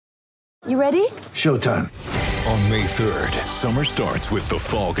You ready? Showtime. On May 3rd, summer starts with The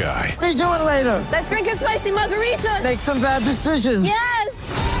Fall Guy. Let's do it later. Let's drink a spicy margarita. Make some bad decisions.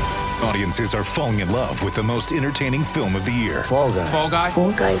 Yes! Audiences are falling in love with the most entertaining film of the year. Fall Guy. Fall Guy?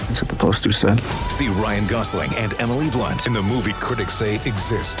 Fall guy. That's what the poster said. See Ryan Gosling and Emily Blunt in the movie critics say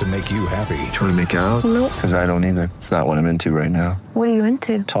exists to make you happy. Trying to make it out? Nope. Because I don't either. It's not what I'm into right now. What are you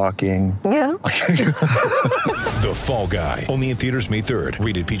into? Talking. Yeah. The Fall Guy. Only in theaters May 3rd.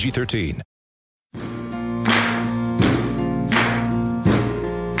 Rated PG-13.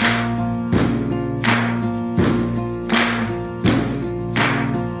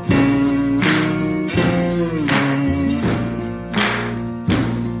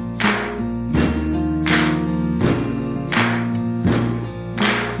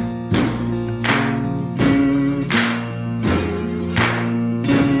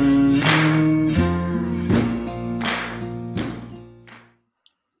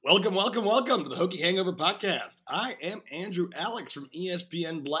 Welcome to the Hokie Hangover Podcast. I am Andrew Alex from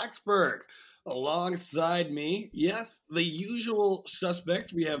ESPN Blacksburg. Alongside me, yes, the usual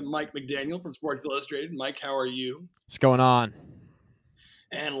suspects. We have Mike McDaniel from Sports Illustrated. Mike, how are you? What's going on?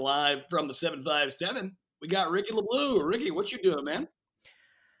 And live from the 757, we got Ricky LeBlue. Ricky, what you doing, man?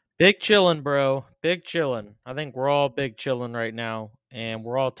 Big chillin', bro. Big chillin'. I think we're all big chillin' right now, and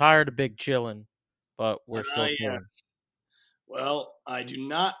we're all tired of big chillin', but we're still chillin'. Well, I do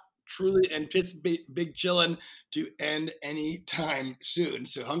not truly anticipate big chillin' to end any time soon.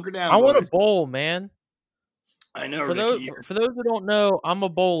 So hunker down. I want boys. a bowl, man. I know, For Ricky. those who don't know, I'm a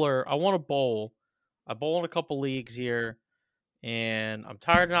bowler. I want a bowl. I bowl in a couple leagues here, and I'm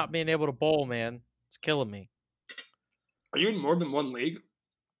tired of not being able to bowl, man. It's killing me. Are you in more than one league?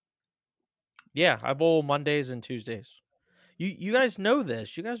 Yeah, I bowl Mondays and Tuesdays. You guys know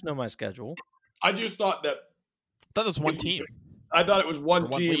this. You guys know my schedule. I just thought that. I thought it was one team. I thought it was one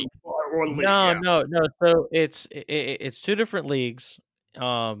One team league. or one league. No, yeah. no. So it's two different leagues.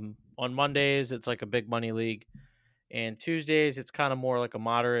 On Mondays, it's like a big money league, and Tuesdays, it's kind of more like a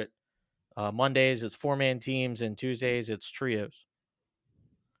moderate. Mondays, it's 4-man teams, and Tuesdays, it's trios.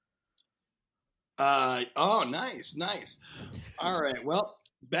 Oh, nice. All right. Well,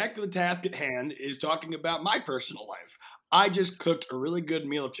 back to the task at hand is talking about my personal life. I just cooked a really good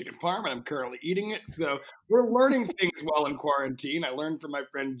meal of chicken parm, and I'm currently eating it. So we're learning things while in quarantine. I learned from my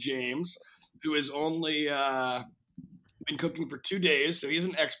friend James, who has only been cooking for 2 days, so he's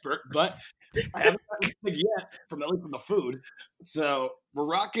an expert. But I haven't gotten sick yet, at least from the food. So we're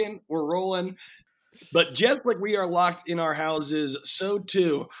rocking, we're rolling. But just like we are locked in our houses, so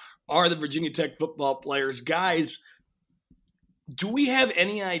too are the Virginia Tech football players. Guys, do we have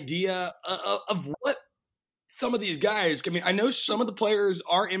any idea of what some of these guys, I mean, I know some of the players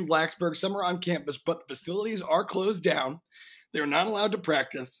are in Blacksburg, some are on campus, but the facilities are closed down. They're not allowed to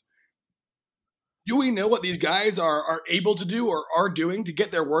practice. Do we know what these guys are able to do or are doing to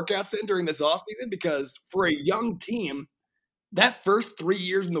get their workouts in during this offseason? Because for a young team, that first 3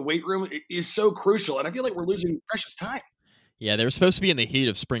 years in the weight room is so crucial, and I feel like we're losing precious time. Yeah, they were supposed to be in the heat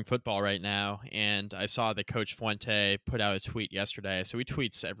of spring football right now, and I saw that Coach Fuente put out a tweet yesterday. So he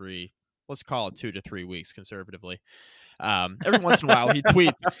tweets every, let's call it 2 to 3 weeks conservatively. Every once in a while he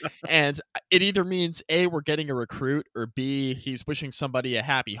tweets, and it either means A, we're getting a recruit, or B, he's wishing somebody a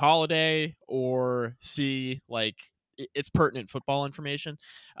happy holiday, or C, like it's pertinent football information.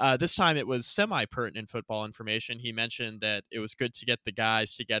 This time it was semi-pertinent football information. He mentioned that it was good to get the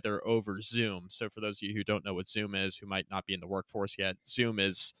guys together over Zoom. So for those of you who don't know what Zoom is, who might not be in the workforce yet, Zoom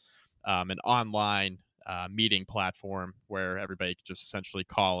is an online meeting platform where everybody can just essentially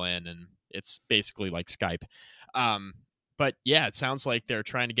call in, and it's basically like Skype. But yeah, it sounds like they're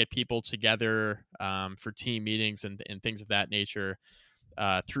trying to get people together for team meetings and things of that nature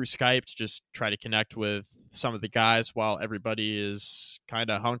through Skype to just try to connect with some of the guys while everybody is kind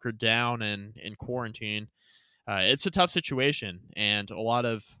of hunkered down and in quarantine. It's a tough situation, and a lot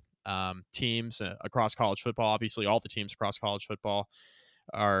of teams across college football, obviously all the teams across college football,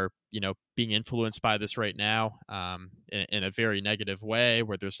 are being influenced by this right now in a very negative way,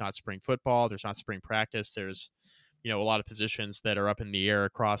 where there's not spring football, there's not spring practice, there's a lot of positions that are up in the air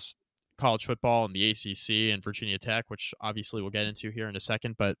across college football and the ACC and Virginia Tech, which obviously we'll get into here in a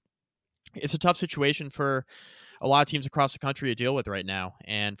second. But it's a tough situation for a lot of teams across the country to deal with right now,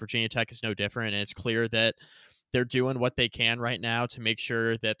 and Virginia Tech is no different. And it's clear that they're doing what they can right now to make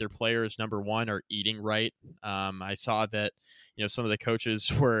sure that their players, number one, are eating right. I saw that some of the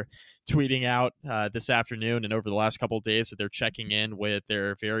coaches were tweeting out this afternoon and over the last couple of days that they're checking in with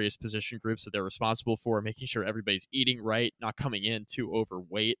their various position groups that they're responsible for, making sure everybody's eating right, not coming in too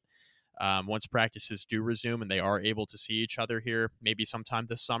overweight. Once practices do resume and they are able to see each other here, maybe sometime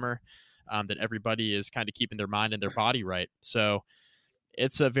this summer, that everybody is kind of keeping their mind and their body right. So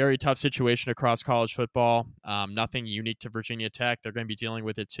it's a very tough situation across college football. Nothing unique to Virginia Tech. They're going to be dealing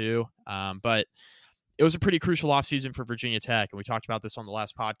with it too. But it was a pretty crucial offseason for Virginia Tech. And we talked about this on the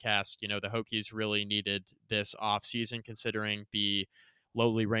last podcast. You know, the Hokies really needed this offseason considering the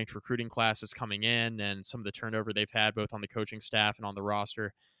lowly ranked recruiting classes coming in and some of the turnover they've had both on the coaching staff and on the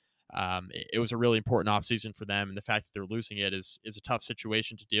roster. It was a really important offseason for them. And the fact that they're losing it is a tough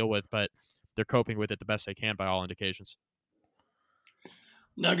situation to deal with, but they're coping with it the best they can by all indications.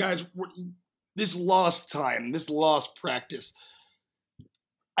 Now, guys, this lost time, this lost practice,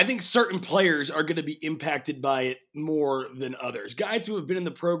 I think certain players are going to be impacted by it more than others. Guys who have been in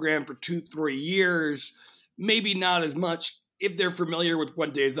the program for 2-3 years, maybe not as much if they're familiar with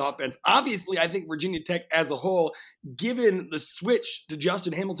Fuente's offense. Obviously, I think Virginia Tech as a whole, given the switch to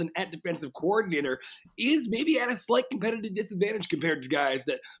Justin Hamilton at defensive coordinator, is maybe at a slight competitive disadvantage compared to guys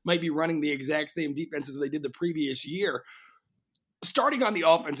that might be running the exact same defense as they did the previous year. Starting on the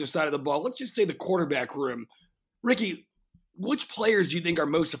offensive side of the ball, let's just say the quarterback room. Ricky, which players do you think are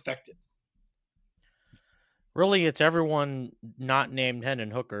most affected? Really, it's everyone not named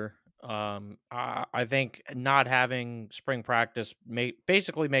Hendon Hooker. I think not having spring practice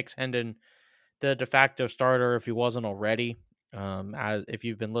basically makes Hendon the de facto starter if he wasn't already. As if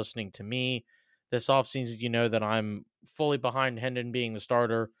you've been listening to me this offseason, you know that I'm fully behind Hendon being the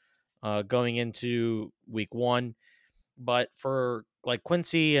starter going into week 1. But for like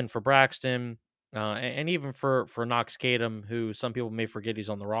Quincy and for Braxton, and even for Knox Kadum, who some people may forget he's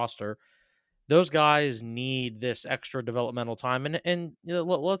on the roster, those guys need this extra developmental time. And you know,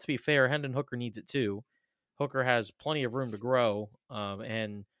 let's be fair, Hendon Hooker needs it too. Hooker has plenty of room to grow.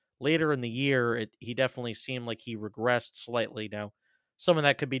 And later in the year, he definitely seemed like he regressed slightly. Now, some of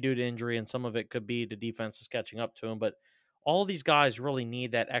that could be due to injury, and some of it could be the defense is catching up to him. But all these guys really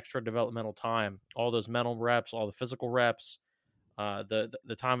need that extra developmental time, all those mental reps, all the physical reps, the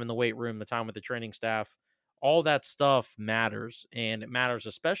time in the weight room, the time with the training staff. All that stuff matters, and it matters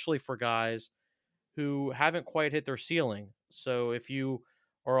especially for guys who haven't quite hit their ceiling. So if you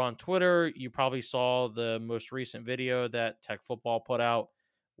are on Twitter, you probably saw the most recent video that Tech Football put out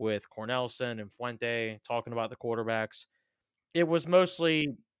with Cornelsen and Fuente talking about the quarterbacks. It was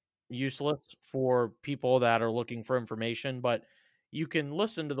mostly useless for people that are looking for information, but you can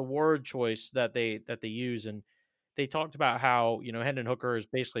listen to the word choice that they use, and they talked about how, you know, Hendon Hooker has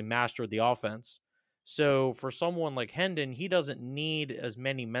basically mastered the offense. So for someone like Hendon, he doesn't need as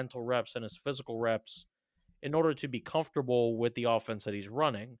many mental reps and as physical reps in order to be comfortable with the offense that he's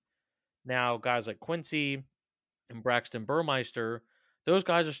running. Now, guys like Quincy and Braxton Burmeister, those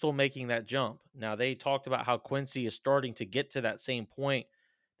guys are still making that jump. Now, they talked about how Quincy is starting to get to that same point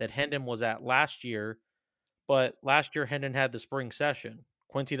that Hendon was at last year, but last year Hendon had the spring session.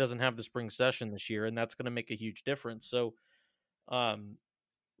 Quincy doesn't have the spring session this year, and that's going to make a huge difference. So,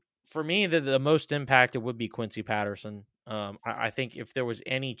 for me, the most impacted would be Quincy Patterson. I think if there was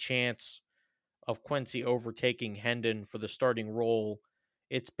any chance of Quincy overtaking Hendon for the starting role,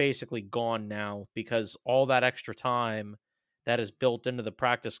 it's basically gone now, because all that extra time that is built into the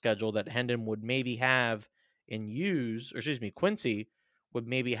practice schedule that Hendon would maybe have Quincy would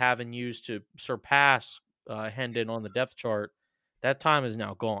maybe have and use to surpass Hendon on the depth chart, that time is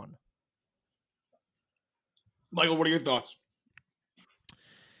now gone. Michael, what are your thoughts?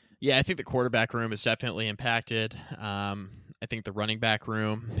 Yeah, I think the quarterback room is definitely impacted. I think the running back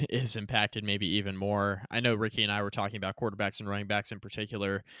room is impacted maybe even more. I know Ricky and I were talking about quarterbacks and running backs in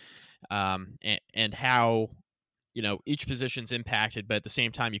particular, and how, you know, each position's impacted, but at the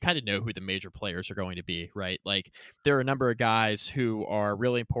same time, you kind of know who the major players are going to be, right? Like, there are a number of guys who are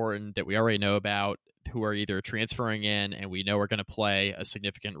really important that we already know about, who are either transferring in and we know are going to play a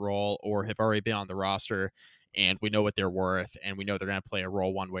significant role, or have already been on the roster and we know what they're worth and we know they're going to play a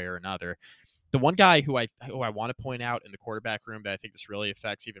role one way or another. The one guy who I want to point out in the quarterback room that I think this really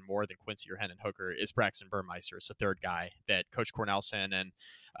affects even more than Quincy or Hendon Hooker is Braxton Burmeister. It's the third guy that Coach Cornelsen and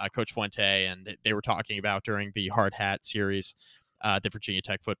Coach Fuente and they were talking about during the Hard Hat series that Virginia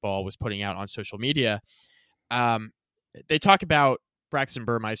Tech Football was putting out on social media. They talk about Braxton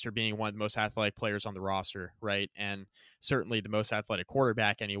Burmeister being one of the most athletic players on the roster, right? And certainly the most athletic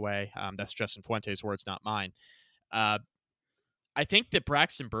quarterback anyway. That's Justin Fuente's words, not mine. I think that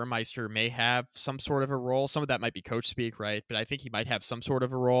Braxton Burmeister may have some sort of a role. Some of that might be coach speak, right? But I think he might have some sort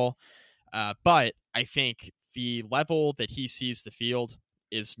of a role. But I think the level that he sees the field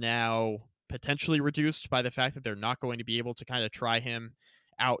is now potentially reduced by the fact that they're not going to be able to kind of try him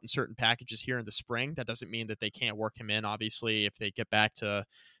out in certain packages here in the spring. That doesn't mean that they can't work him in, obviously, if they get back to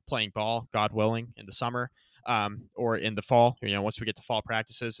playing ball, God willing, in the summer. or in the fall. Once we get to fall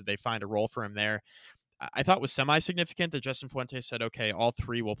practices, they find a role for him there. I thought was semi-significant that Justin Fuente said, okay, all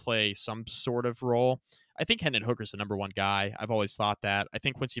three will play some sort of role. I think Hendon Hooker's the number one guy. I've always thought that. I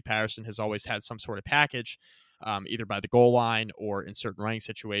think Quincy Patterson has always had some sort of package, either by the goal line or in certain running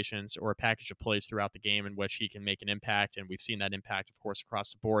situations, or a package of plays throughout the game in which he can make an impact. And we've seen that impact, of course,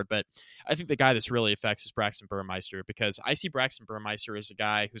 across the board. But I think the guy this really affects is Braxton Burmeister, because I see Braxton Burmeister as a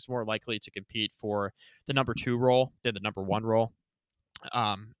guy who's more likely to compete for the number 2 role than the number 1 role.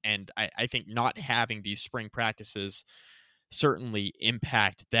 And I think not having these spring practices certainly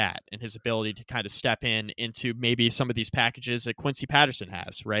impact that and his ability to kind of step into maybe some of these packages that Quincy Patterson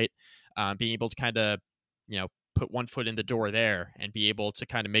has, right? Being able to kind of, put one foot in the door there and be able to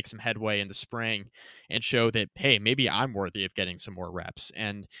kind of make some headway in the spring and show that, hey, maybe I'm worthy of getting some more reps.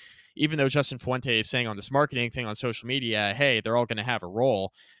 And even though Justin Fuente is saying on this marketing thing on social media, hey, they're all going to have a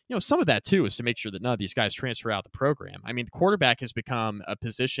role, some of that too is to make sure that none of these guys transfer out the program. I mean, the quarterback has become a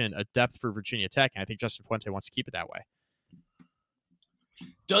position, a depth for Virginia Tech, and I think Justin Fuente wants to keep it that way.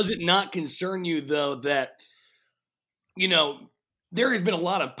 Does it not concern you, though, that, there has been a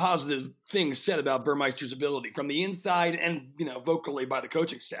lot of positive things said about Burmeister's ability from the inside and, vocally by the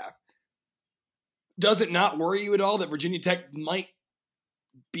coaching staff? Does it not worry you at all that Virginia Tech might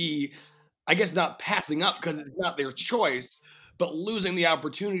be, I guess, not passing up because it's not their choice, but losing the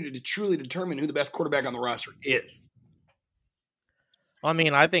opportunity to truly determine who the best quarterback on the roster is? I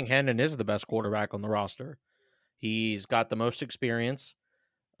mean, I think Hendon is the best quarterback on the roster. He's got the most experience.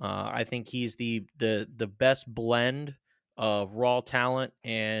 I think he's the best blend of raw talent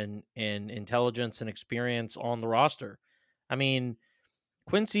and intelligence and experience on the roster. I mean,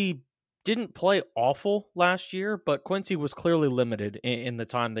 Quincy didn't play awful last year, but Quincy was clearly limited in the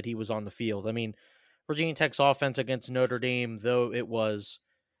time that he was on the field. I mean, Virginia Tech's offense against Notre Dame, though it was,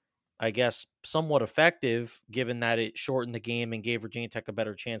 I guess, somewhat effective, given that it shortened the game and gave Virginia Tech a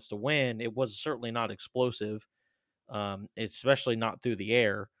better chance to win, it was certainly not explosive, especially not through the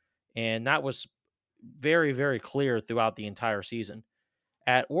air. And that was very, very clear throughout the entire season.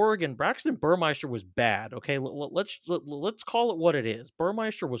 At Oregon, Braxton Burmeister was bad. Okay, let's call it what it is.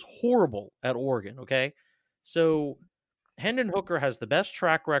 Burmeister was horrible at Oregon. Okay, so Hendon Hooker has the best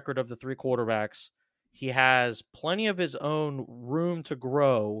track record of the 3 quarterbacks. He has plenty of his own room to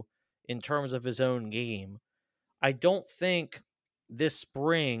grow in terms of his own game. I don't think this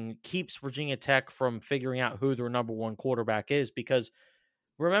spring keeps Virginia Tech from figuring out who their number 1 quarterback is, because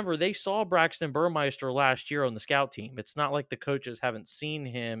remember, they saw Braxton Burmeister last year on the scout team. It's not like the coaches haven't seen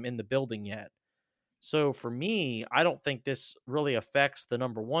him in the building yet. So for me, I don't think this really affects the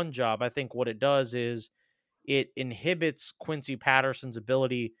number 1 job. I think what it does is it inhibits Quincy Patterson's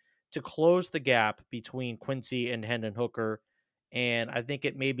ability to close the gap between Quincy and Hendon Hooker. And I think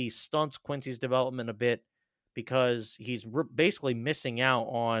it maybe stunts Quincy's development a bit because he's basically missing out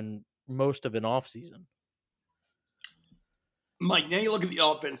on most of an offseason. Mike, now you look at the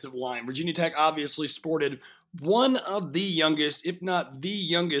offensive line. Virginia Tech obviously sported one of the youngest, if not the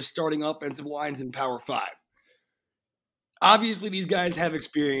youngest, starting offensive lines in Power 5. Obviously, these guys have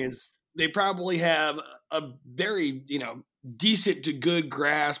experience. They probably have a very, decent to good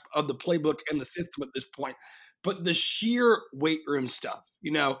grasp of the playbook and the system at this point. But the sheer weight room stuff,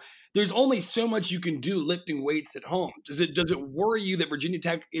 there's only so much you can do lifting weights at home. Does it worry you that Virginia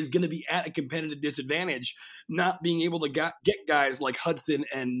Tech is going to be at a competitive disadvantage, not being able to get guys like Hudson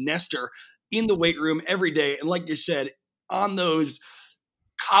and Nestor in the weight room every day? And like you said, on those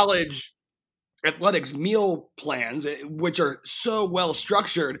college athletics meal plans, which are so well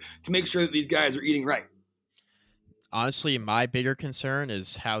structured to make sure that these guys are eating right. Honestly, my bigger concern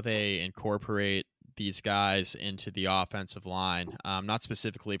is how they incorporate these guys into the offensive line, not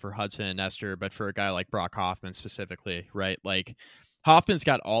specifically for Hudson and Nestor, but for a guy like Brock Hoffman specifically, right? Like, Hoffman's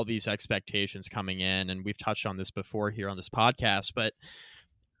got all these expectations coming in, and we've touched on this before here on this podcast, but,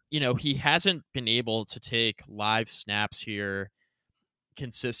 he hasn't been able to take live snaps here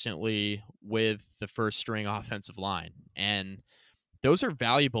consistently with the first string offensive line. And those are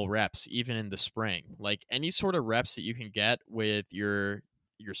valuable reps, even in the spring. Like, any sort of reps that you can get with your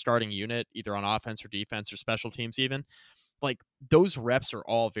starting unit, either on offense or defense or special teams even, like, those reps are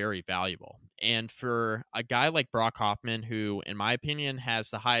all very valuable. And for a guy like Brock Hoffman, who, in my opinion,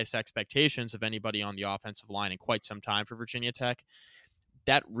 has the highest expectations of anybody on the offensive line in quite some time for Virginia Tech,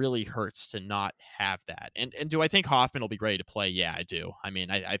 that really hurts to not have that. And do I think Hoffman will be ready to play? Yeah, I do. I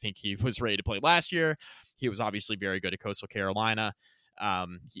mean, I think he was ready to play last year. He was obviously very good at Coastal Carolina.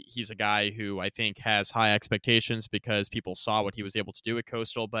 He's a guy who I think has high expectations because people saw what he was able to do at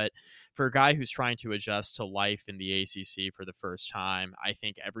Coastal. But for a guy who's trying to adjust to life in the ACC for the first time, I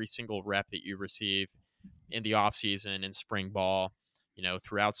think every single rep that you receive in the offseason, in spring ball,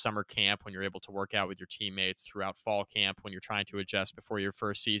 throughout summer camp when you're able to work out with your teammates, throughout fall camp when you're trying to adjust before your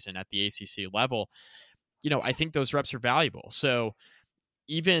first season at the ACC level, I think those reps are valuable. So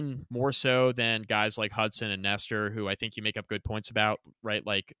even more so than guys like Hudson and Nestor, who I think you make up good points about, right?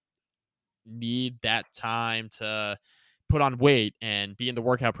 Like, need that time to put on weight and be in the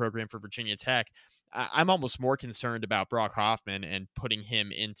workout program for Virginia Tech. I'm almost more concerned about Brock Hoffman and putting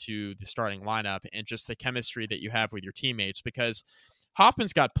him into the starting lineup and just the chemistry that you have with your teammates, because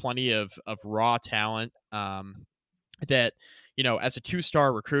Hoffman's got plenty of raw talent that, as a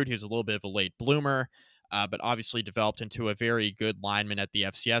 2-star recruit, he was a little bit of a late bloomer, but obviously developed into a very good lineman at the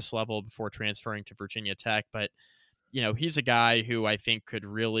FCS level before transferring to Virginia Tech. But, he's a guy who I think could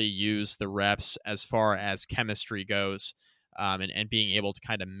really use the reps as far as chemistry goes, and being able to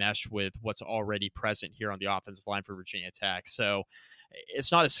kind of mesh with what's already present here on the offensive line for Virginia Tech. So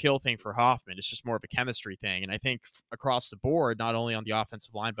it's not a skill thing for Hoffman. It's just more of a chemistry thing. And I think across the board, not only on the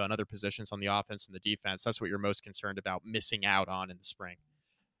offensive line, but on other positions on the offense and the defense, that's what you're most concerned about missing out on in the spring.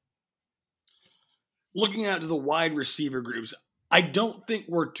 Looking out to the wide receiver groups, I don't think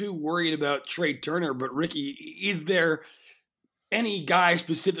we're too worried about Trey Turner, but Ricky, is there any guy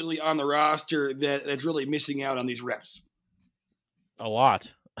specifically on the roster that's really missing out on these reps? A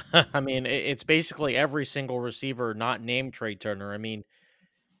lot. I mean, it's basically every single receiver not named Trey Turner. I mean,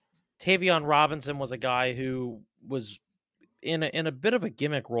 Tavion Robinson was a guy who was in a bit of a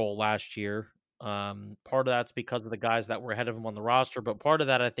gimmick role last year. Part of that's because of the guys that were ahead of him on the roster, but part of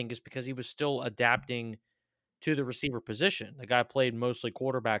that I think is because he was still adapting to the receiver position. The guy played mostly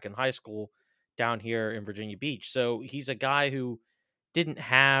quarterback in high school down here in Virginia Beach, so he's a guy who didn't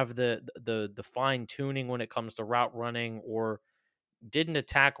have the fine tuning when it comes to route running, or didn't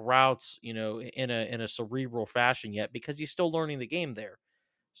attack routes, in a cerebral fashion yet, because he's still learning the game there.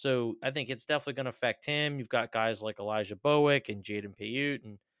 So I think it's definitely going to affect him. You've got guys like Elijah Bowick and Jaden Payute,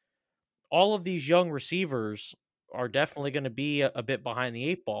 and all of these young receivers are definitely going to be a bit behind the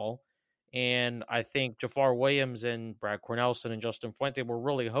 8 ball. And I think Jafar Williams and Brad Cornelson and Justin Fuente were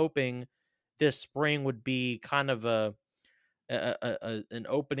really hoping this spring would be kind of an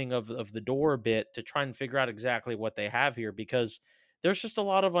opening of the door a bit to try and figure out exactly what they have here, because there's just a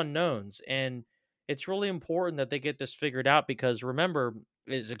lot of unknowns, and it's really important that they get this figured out, because remember,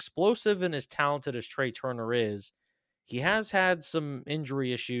 as explosive and as talented as Trey Turner is, he has had some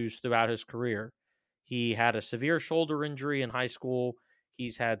injury issues throughout his career. He had a severe shoulder injury in high school.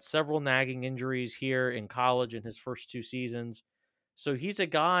 He's had several nagging injuries here in college in his first 2 seasons. So he's a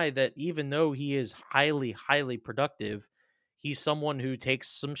guy that, even though he is highly, highly productive, he's someone who takes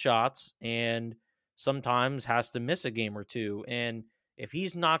some shots and sometimes has to miss a game or two. And if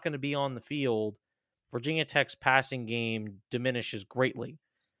he's not going to be on the field, Virginia Tech's passing game diminishes greatly,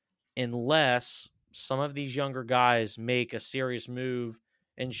 unless some of these younger guys make a serious move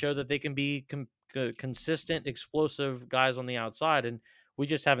and show that they can be consistent, explosive guys on the outside. And we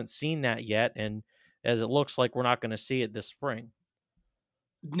just haven't seen that yet. And as it looks like, we're not going to see it this spring.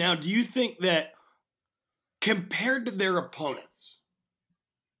 Now, do you think that compared to their opponents,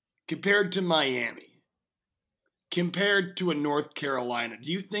 compared to Miami, compared to a North Carolina,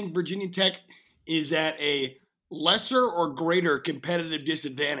 do you think Virginia Tech is at a lesser or greater competitive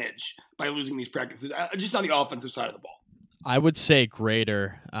disadvantage by losing these practices, just on the offensive side of the ball? I would say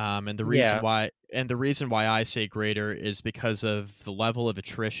greater, and the reason why I say greater is because of the level of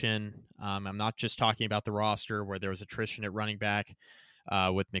attrition. I'm not just talking about the roster where there was attrition at running back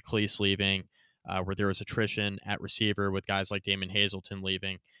with McLeese leaving, where there was attrition at receiver with guys like Damon Hazelton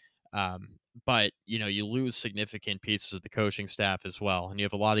leaving. But, you lose significant pieces of the coaching staff as well. And you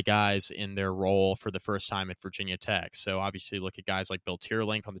have a lot of guys in their role for the first time at Virginia Tech. So obviously look at guys like Bill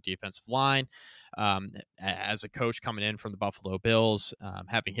Tierlink on the defensive line. As a coach coming in from the Buffalo Bills,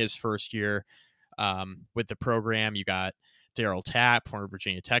 having his first year with the program, you got Darryl Tapp, former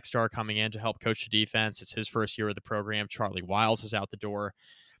Virginia Tech star, coming in to help coach the defense. It's his first year with the program. Charlie Wiles is out the door.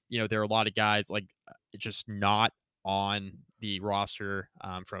 There are a lot of guys like just not on the roster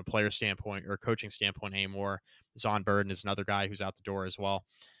from a player standpoint or a coaching standpoint anymore. Zon Burden is another guy who's out the door as well.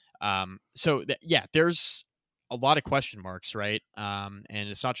 There's a lot of question marks, right? And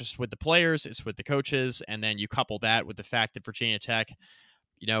it's not just with the players, it's with the coaches. And then you couple that with the fact that Virginia Tech,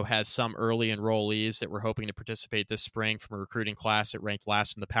 has some early enrollees that were hoping to participate this spring from a recruiting class that ranked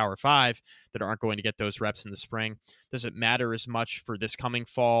last in the Power 5 that aren't going to get those reps in the spring. Does it matter as much for this coming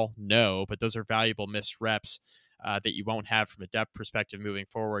fall? No, but those are valuable missed reps that you won't have from a depth perspective moving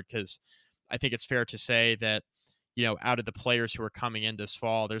forward, because I think it's fair to say that, out of the players who are coming in this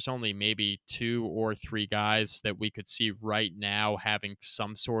fall, there's only maybe 2 or 3 guys that we could see right now having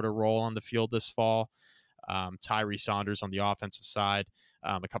some sort of role on the field this fall. Tyree Saunders on the offensive side,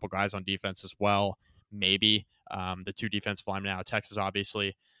 a couple guys on defense as well. Maybe the 2 defensive linemen out of Texas,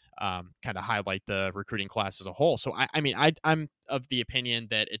 obviously, kind of highlight the recruiting class as a whole. So, I'm of the opinion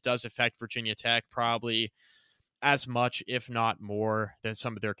that it does affect Virginia Tech probably as much, if not more, than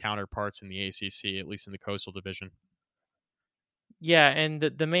some of their counterparts in the ACC, at least in the Coastal Division. Yeah, and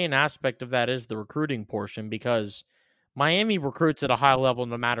the main aspect of that is the recruiting portion, because Miami recruits at a high level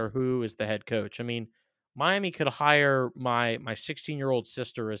no matter who is the head coach. I mean, Miami could hire my 16-year-old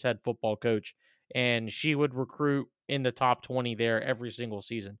sister as head football coach, and she would recruit in the top 20 there every single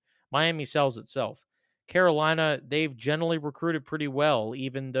season. Miami sells itself. Carolina, they've generally recruited pretty well,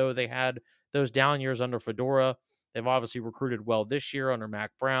 even though they had those down years under Fedora. They've obviously recruited well this year under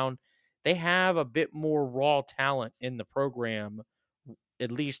Mac Brown. They have a bit more raw talent in the program,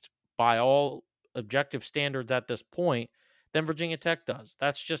 at least by all objective standards at this point, than Virginia Tech does.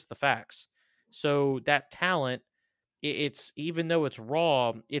 That's just the facts. So that talent, it's even though it's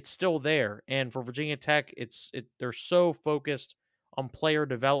raw, it's still there. And for Virginia Tech, they're so focused on player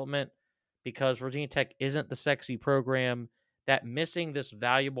development because Virginia Tech isn't the sexy program, that missing this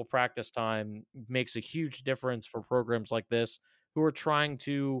valuable practice time makes a huge difference for programs like this who are trying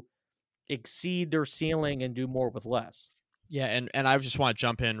to exceed their ceiling and do more with less. Yeah, and I just want to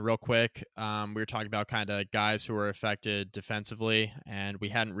jump in real quick. We were talking about kind of guys who were affected defensively, and we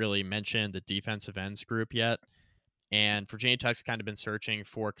hadn't really mentioned the defensive ends group yet. And Virginia Tech's kind of been searching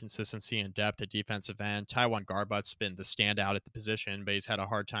for consistency and depth at defensive end. Taiwan Garbut's been the standout at the position, but he's had a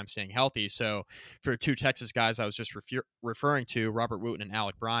hard time staying healthy. So for 2 Texas guys I was just referring to, Robert Wooten and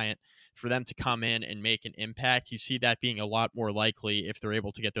Alec Bryant, for them to come in and make an impact, you see that being a lot more likely if they're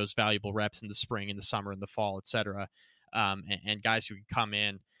able to get those valuable reps in the spring, in the summer, in the fall, etc. And guys who can come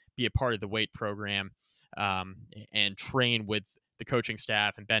in, be a part of the weight program, and train with the coaching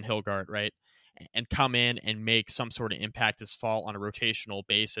staff and Ben Hilgart, right? And come in and make some sort of impact this fall on a rotational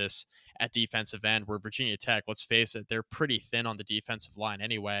basis at defensive end, where Virginia Tech, let's face it, they're pretty thin on the defensive line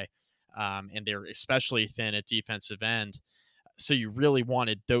anyway, and they're especially thin at defensive end. So you really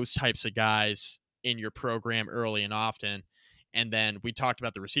wanted those types of guys in your program early and often. And then we talked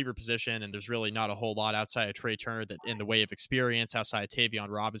about the receiver position, and there's really not a whole lot outside of Trey Turner that in the way of experience, outside of Tavion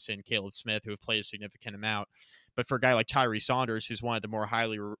Robinson, Caleb Smith, who have played a significant amount. But for a guy like Tyree Saunders, who's one of the more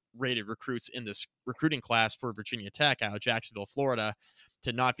highly rated recruits in this recruiting class for Virginia Tech out of Jacksonville, Florida,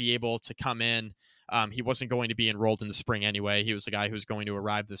 to not be able to come in, he wasn't going to be enrolled in the spring anyway. He was the guy who was going to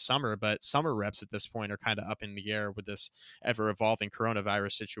arrive this summer, but summer reps at this point are kind of up in the air with this ever-evolving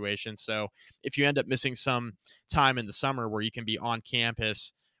coronavirus situation. So if you end up missing some time in the summer where you can be on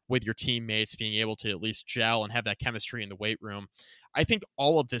campus with your teammates, being able to at least gel and have that chemistry in the weight room, I think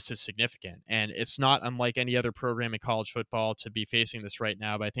all of this is significant, and it's not unlike any other program in college football to be facing this right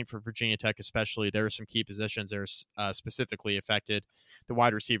now. But I think for Virginia Tech especially, there are some key positions that are specifically affected, the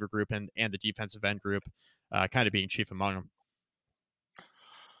wide receiver group and the defensive end group kind of being chief among them.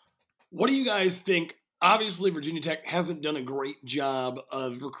 What do you guys think? Obviously, Virginia Tech hasn't done a great job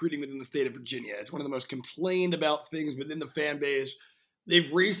of recruiting within the state of Virginia. It's one of the most complained about things within the fan base.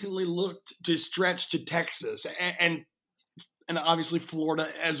 They've recently looked to stretch to Texas and obviously Florida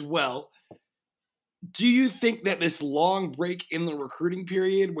as well. Do you think that this long break in the recruiting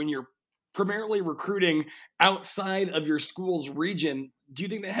period, when you're primarily recruiting outside of your school's region, do you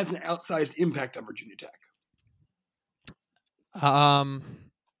think that has an outsized impact on Virginia Tech?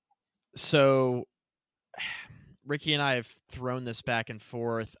 So Ricky and I have thrown this back and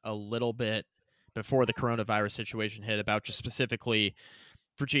forth a little bit before the coronavirus situation hit about just specifically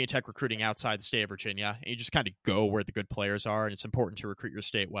Virginia Tech recruiting outside the state of Virginia. And you just kind of go where the good players are, and it's important to recruit your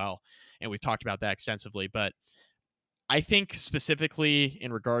state well. And we've talked about that extensively. But I think specifically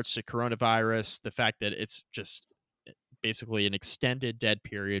in regards to coronavirus, the fact that it's just basically an extended dead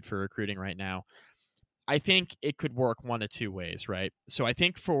period for recruiting right now, I think it could work one of 2 ways, right? So I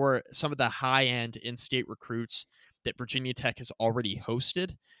think for some of the high-end in-state recruits that Virginia Tech has already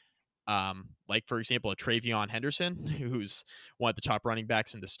hosted, like, for example, a Travion Henderson, who's one of the top running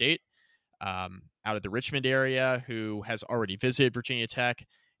backs in the state, out of the Richmond area, who has already visited Virginia Tech,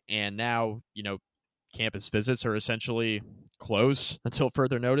 and now, campus visits are essentially closed until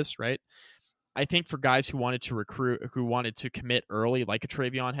further notice, right? I think for guys who wanted to recruit, who wanted to commit early, like a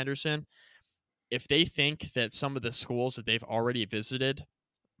Travion Henderson, if they think that some of the schools that they've already visited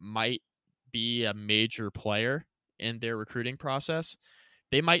might be a major player in their recruiting process,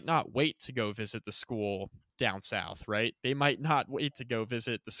 they might not wait to go visit the school down south, right? They might not wait to go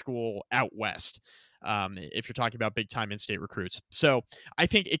visit the school out west, if you're talking about big-time in-state recruits. So I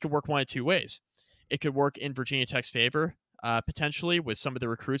think it could work one of 2 ways. It could work in Virginia Tech's favor, potentially with some of the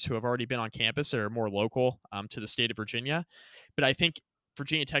recruits who have already been on campus that are more local to the state of Virginia. But I think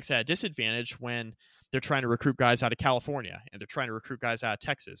Virginia Tech's at a disadvantage when they're trying to recruit guys out of California and they're trying to recruit guys out of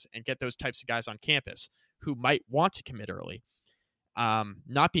Texas and get those types of guys on campus who might want to commit early.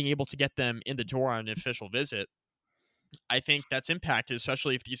 Not being able to get them in the door on an official visit, I think that's impacted,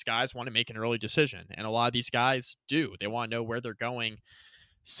 especially if these guys want to make an early decision. And a lot of these guys do. They want to know where they're going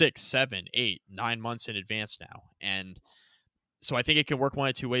 6, 7, 8, 9 months in advance now. And so I think it can work one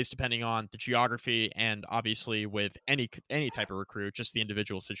of two ways depending on the geography and obviously with any type of recruit, just the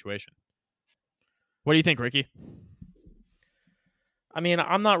individual situation. What do you think, Ricky? I mean,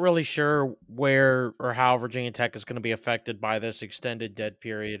 I'm not really sure where or how Virginia Tech is going to be affected by this extended dead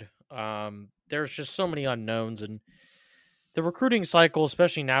period. There's just so many unknowns, and the recruiting cycle,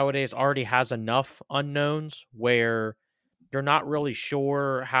 especially nowadays, already has enough unknowns where you're not really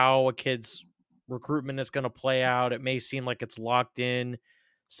sure how a kid's recruitment is going to play out. It may seem like it's locked in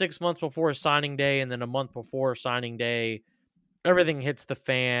 6 months before signing day, and then a month before signing day, everything hits the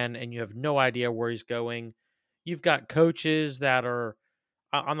fan, and you have no idea where he's going. You've got coaches that are,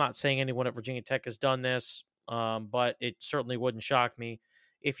 I'm not saying anyone at Virginia Tech has done this, but it certainly wouldn't shock me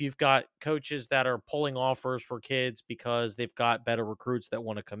if you've got coaches that are pulling offers for kids because they've got better recruits that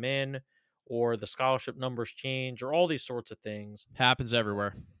want to come in, or the scholarship numbers change, or all these sorts of things. Happens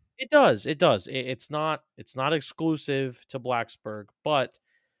everywhere. It does. It's not exclusive to Blacksburg, but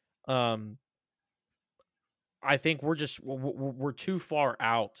I think we're too far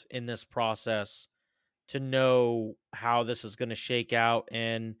out in this process to know how this is going to shake out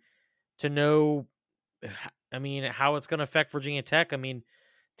and to know, I mean, how it's going to affect Virginia Tech. I mean,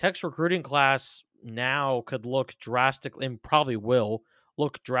 Tech's recruiting class now could look drastically, and probably will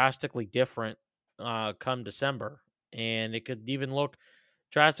look drastically different come December. And it could even look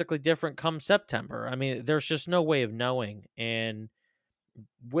drastically different come September. I mean, there's just no way of knowing. And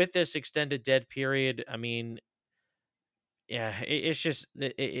with this extended dead period, I mean, yeah, it's just,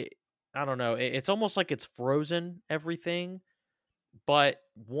 I don't know. It's almost like it's frozen everything. But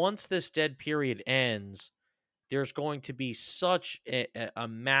once this dead period ends, there's going to be such a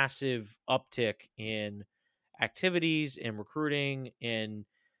massive uptick in activities and recruiting, and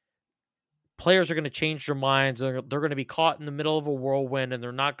players are going to change their minds. They're going to be caught in the middle of a whirlwind, and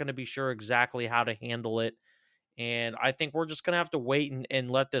they're not going to be sure exactly how to handle it. And I think we're just going to have to wait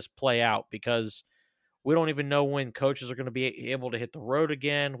and let this play out, because we don't even know when coaches are going to be able to hit the road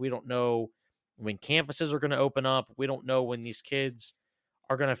again. We don't know when campuses are going to open up. We don't know when these kids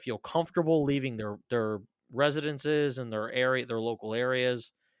are going to feel comfortable leaving their residences and their local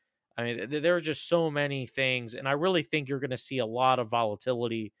areas. I mean, there are just so many things, and I really think you're going to see a lot of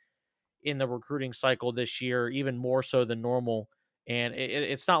volatility in the recruiting cycle this year, even more so than normal. And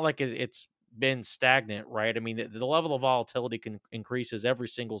it's not like it's been stagnant, right? I mean, the level of volatility increases every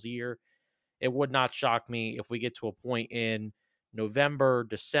single year. It would not shock me if we get to a point in November,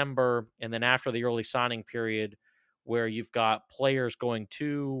 December, and then after the early signing period where you've got players going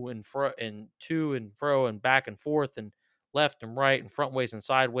to and fro and back and forth and left and right and front ways and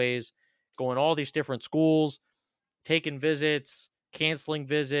sideways, going all these different schools, taking visits, canceling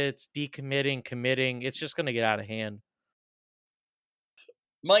visits, decommitting, committing. It's just going to get out of hand.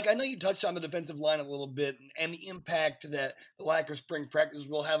 Mike, I know you touched on the defensive line a little bit and the impact that the lack of spring practice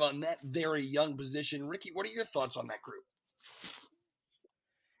will have on that very young position. Ricky, what are your thoughts on that group?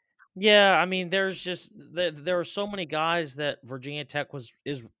 Yeah, I mean, there are so many guys that Virginia Tech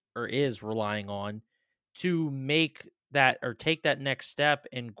is relying on to make that or take that next step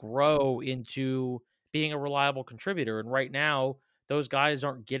and grow into being a reliable contributor. And right now, those guys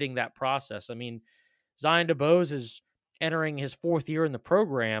aren't getting that process. I mean, Zion DeBose is entering his 4th year in the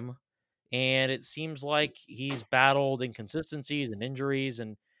program, and it seems like he's battled inconsistencies and injuries,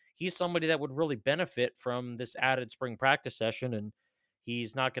 and he's somebody that would really benefit from this added spring practice session, and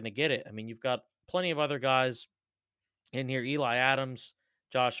he's not going to get it. I mean, you've got plenty of other guys in here, Eli Adams,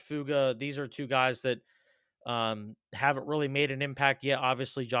 Josh Fuga. These are two guys that haven't really made an impact yet.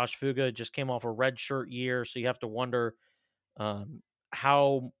 Obviously, Josh Fuga just came off a redshirt year, so you have to wonder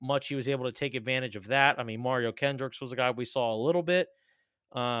how much he was able to take advantage of that. I mean, Mario Kendricks was a guy we saw a little bit,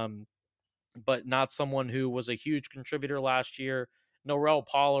 but not someone who was a huge contributor last year. Norrell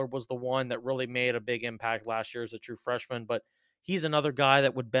Pollard was the one that really made a big impact last year as a true freshman, but he's another guy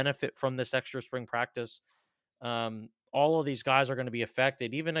that would benefit from this extra spring practice. All of these guys are going to be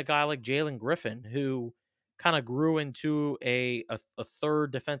affected. Even a guy like Jalen Griffin, who kind of grew into a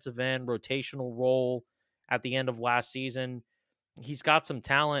third defensive end rotational role at the end of last season. He's got some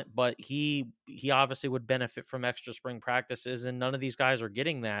talent, but he obviously would benefit from extra spring practices, and none of these guys are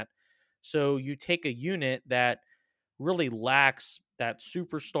getting that. So you take a unit that really lacks that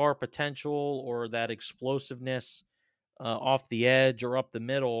superstar potential or that explosiveness off the edge or up the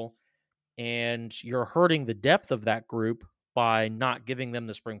middle, and you're hurting the depth of that group by not giving them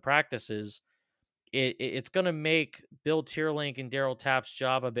the spring practices. It's going to make Bill Tierlink and Daryl Tapp's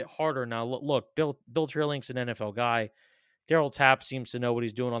job a bit harder. Now, look, Bill Tierlink's an NFL guy. Daryl Tapp seems to know what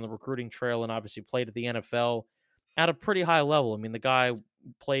he's doing on the recruiting trail and obviously played at the NFL at a pretty high level. I mean, the guy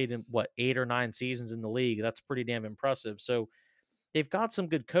played in 8 or 9 seasons in the league. That's pretty damn impressive. So they've got some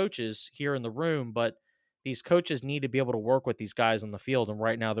good coaches here in the room, but these coaches need to be able to work with these guys on the field. And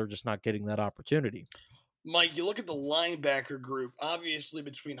right now they're just not getting that opportunity. Mike, you look at the linebacker group, obviously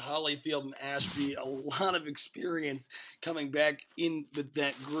between Hollyfield and Ashby, a lot of experience coming back in with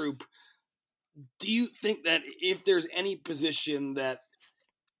that group. Do you think that if there's any position that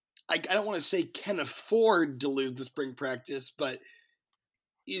I don't want to say can afford to lose the spring practice, but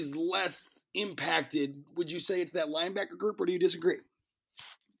is less impacted, would you say it's that linebacker group, or do you disagree?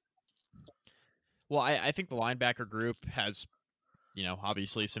 Well, I think the linebacker group has,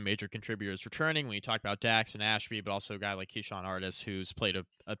 obviously some major contributors returning when you talk about Dax and Ashby, but also a guy like Keyshawn Artis, who's played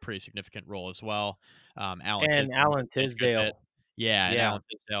a pretty significant role as well. Alan Tisdale. And Alan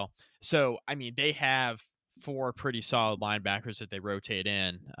Tisdale. So, I mean, they have 4 pretty solid linebackers that they rotate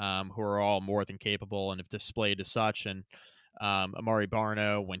in, who are all more than capable and have displayed as such. And Amari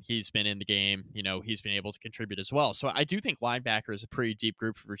Barno, when he's been in the game, he's been able to contribute as well. So I do think linebacker is a pretty deep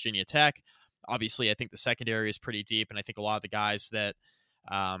group for Virginia Tech. Obviously, I think the secondary is pretty deep, and I think a lot of the guys that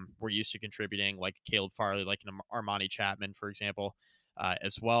were used to contributing, like Caleb Farley, like Armani Chapman, for example,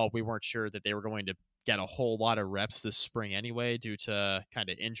 as well, we weren't sure that they were going to get a whole lot of reps this spring anyway due to kind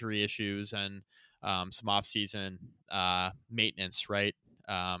of injury issues and some off-season maintenance, right?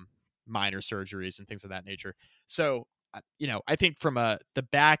 Minor surgeries and things of that nature. So, I think from the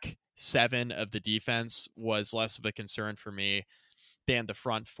back 7 of the defense was less of a concern for me than the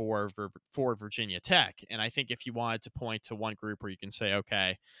front 4 for Virginia Tech. And I think if you wanted to point to one group where you can say,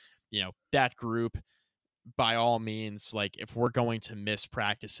 okay, that group, by all means, like if we're going to miss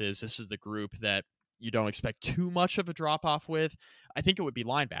practices, this is the group that you don't expect too much of a drop off with, I think it would be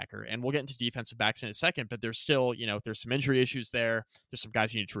linebacker. And we'll get into defensive backs in a second, but there's still, there's some injury issues there. There's some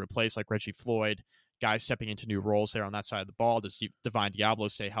guys you need to replace, like Reggie Floyd, guys stepping into new roles there on that side of the ball. Does Divine Diablo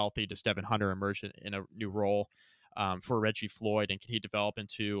stay healthy? Does Devin Hunter emerge in a new role for Reggie Floyd? And can he develop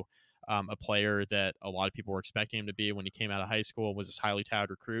into a player that a lot of people were expecting him to be when he came out of high school and was this highly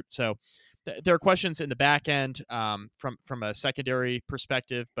touted recruit? So there are questions in the back end from a secondary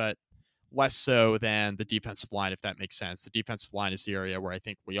perspective, but less so than the defensive line, if that makes sense. The defensive line is the area where I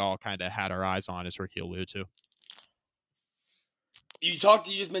think we all kind of had our eyes on, as Ricky alluded to. You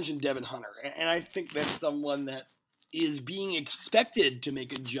just mentioned Devin Hunter, and I think that's someone that is being expected to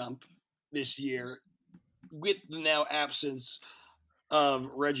make a jump this year with the now absence of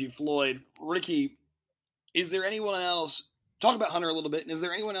Reggie Floyd. Ricky, is there anyone else, talk about Hunter a little bit, and is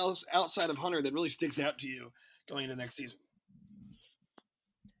there anyone else outside of Hunter that really sticks out to you going into next season?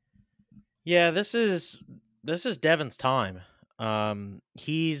 Yeah, this is Devin's time.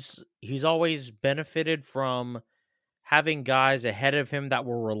 He's always benefited from having guys ahead of him that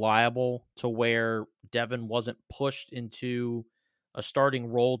were reliable to where Devin wasn't pushed into a starting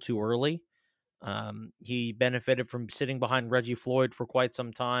role too early. He benefited from sitting behind Reggie Floyd for quite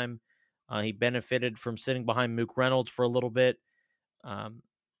some time. He benefited from sitting behind Mook Reynolds for a little bit.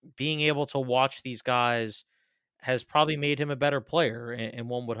 Being able to watch these guys has probably made him a better player, and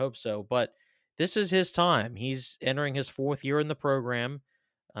one would hope so. But this is his time. He's entering his 4th year in the program.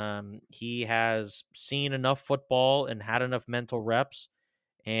 He has seen enough football and had enough mental reps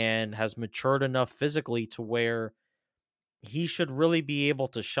and has matured enough physically to where he should really be able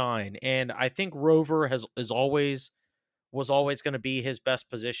to shine. And I think Rover was always going to be his best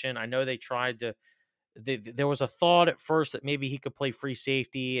position. I know they tried to. There was a thought at first that maybe he could play free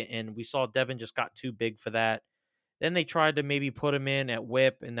safety, and we saw Devin just got too big for that. Then they tried to maybe put him in at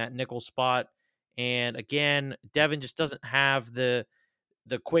whip in that nickel spot. And again, Devin just doesn't have the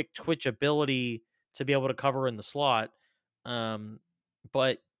quick twitch ability to be able to cover in the slot.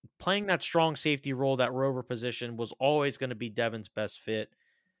 But playing that strong safety role, that Rover position, was always going to be Devin's best fit.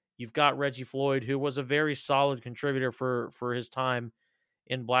 You've got Reggie Floyd, who was a very solid contributor for his time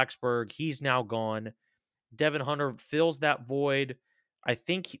in Blacksburg. He's now gone. Devin Hunter fills that void. I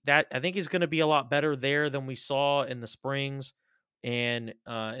think he's going to be a lot better there than we saw in the springs and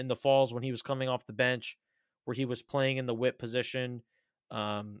in the falls when he was coming off the bench, where he was playing in the whip position.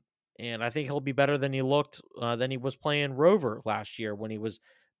 And I think he'll be better than he was playing Rover last year when he was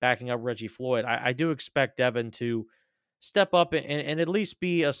backing up Reggie Floyd. I do expect Devin to step up and at least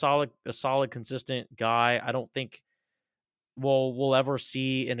be a solid, consistent guy. I don't think we'll ever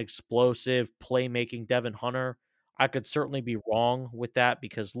see an explosive playmaking Devin Hunter. I could certainly be wrong with that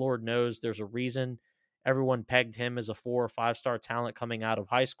because Lord knows there's a reason everyone pegged him as a 4 or 5-star talent coming out of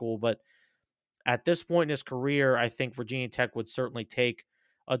high school. But at this point in his career, I think Virginia Tech would certainly take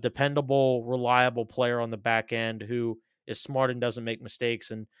a dependable, reliable player on the back end who is smart and doesn't make mistakes.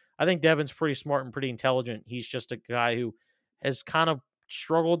 And I think Devin's pretty smart and pretty intelligent. He's just a guy who has kind of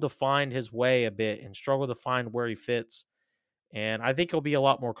struggled to find his way a bit and struggled to find where he fits. And I think he'll be a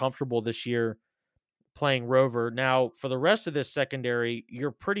lot more comfortable this year playing Rover. Now, for the rest of this secondary,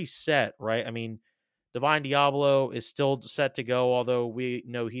 you're pretty set, right? I mean, Divine Diablo is still set to go, although we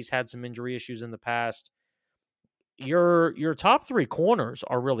know he's had some injury issues in the past. Your top 3 corners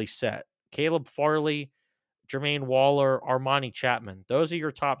are really set. Caleb Farley, Jermaine Waller, Armani Chapman. Those are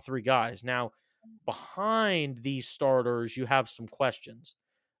your top 3 guys. Now, behind these starters, you have some questions.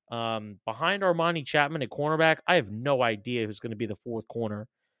 Behind Armani Chapman at cornerback, I have no idea who's going to be the 4th corner.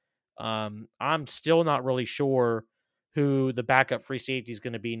 I'm still not really sure who the backup free safety is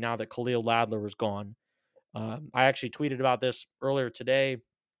going to be now that Khalil Ladler is gone. I actually tweeted about this earlier today.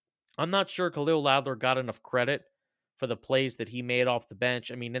 I'm not sure Khalil Ladler got enough credit for the plays that he made off the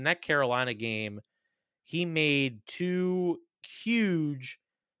bench. I mean, in that Carolina game, he made 2 huge,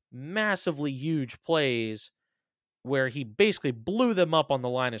 massively huge plays where he basically blew them up on the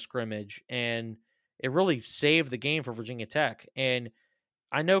line of scrimmage, and it really saved the game for Virginia Tech. And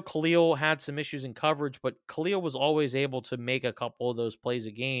I know Khalil had some issues in coverage, but Khalil was always able to make a couple of those plays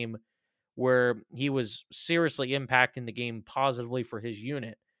a game where he was seriously impacting the game positively for his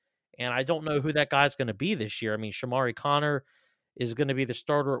unit. And I don't know who that guy's going to be this year. I mean, Shamari Connor is going to be the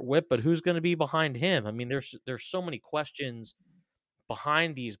starter at whip, but who's going to be behind him? I mean, there's so many questions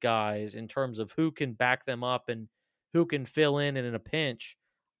behind these guys in terms of who can back them up and who can fill in a pinch.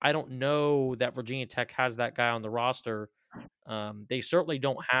 I don't know that Virginia Tech has that guy on the roster. They certainly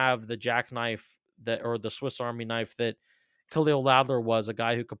don't have the jackknife or the Swiss Army knife that Khalil Ladler was, a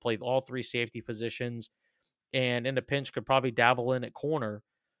guy who could play all 3 safety positions and in a pinch could probably dabble in at corner.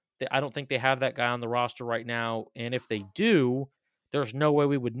 I don't think they have that guy on the roster right now. And if they do, there's no way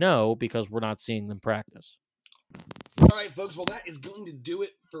we would know because we're not seeing them practice. All right, folks. Well, that is going to do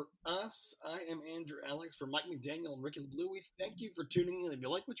it for us. I am Andrew Alex for Mike McDaniel and Ricky Blue. We thank you for tuning in. If you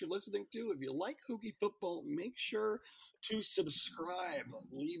like what you're listening to, if you like Hokie football, make sure to subscribe,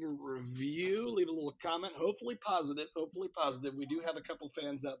 leave a review, leave a little comment, hopefully positive. We do have a couple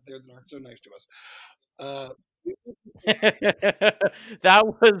fans out there that aren't so nice to us.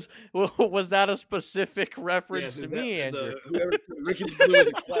 That was that a specific reference to me, Andrew? Whoever said Ricky Blue is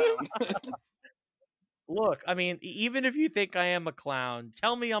a clown. Look, I mean, even if you think I am a clown,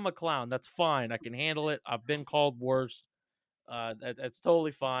 tell me I'm a clown. That's fine. I can handle it. I've been called worse. That's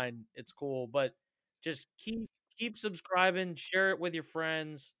totally fine. It's cool. But just keep subscribing. Share it with your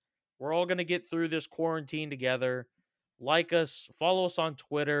friends. We're all going to get through this quarantine together. Like us. Follow us on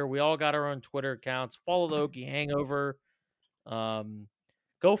Twitter. We all got our own Twitter accounts. Follow the Hokie Hangover.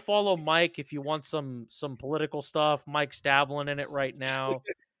 Go follow Mike if you want some political stuff. Mike's dabbling in it right now.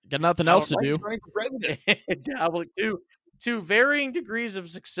 Got nothing else to do. Dabbling to varying degrees of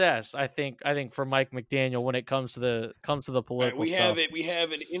success, I think for Mike McDaniel when it comes to the political stuff. We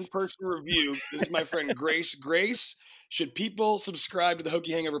have an in-person review. This is my friend Grace. Grace, should people subscribe to the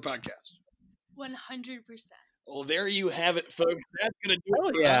Hokie Hangover podcast? 100%. Well, there you have it, folks. That's going to do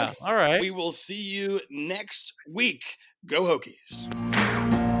it for us. All right. We will see you next week. Go Hokies.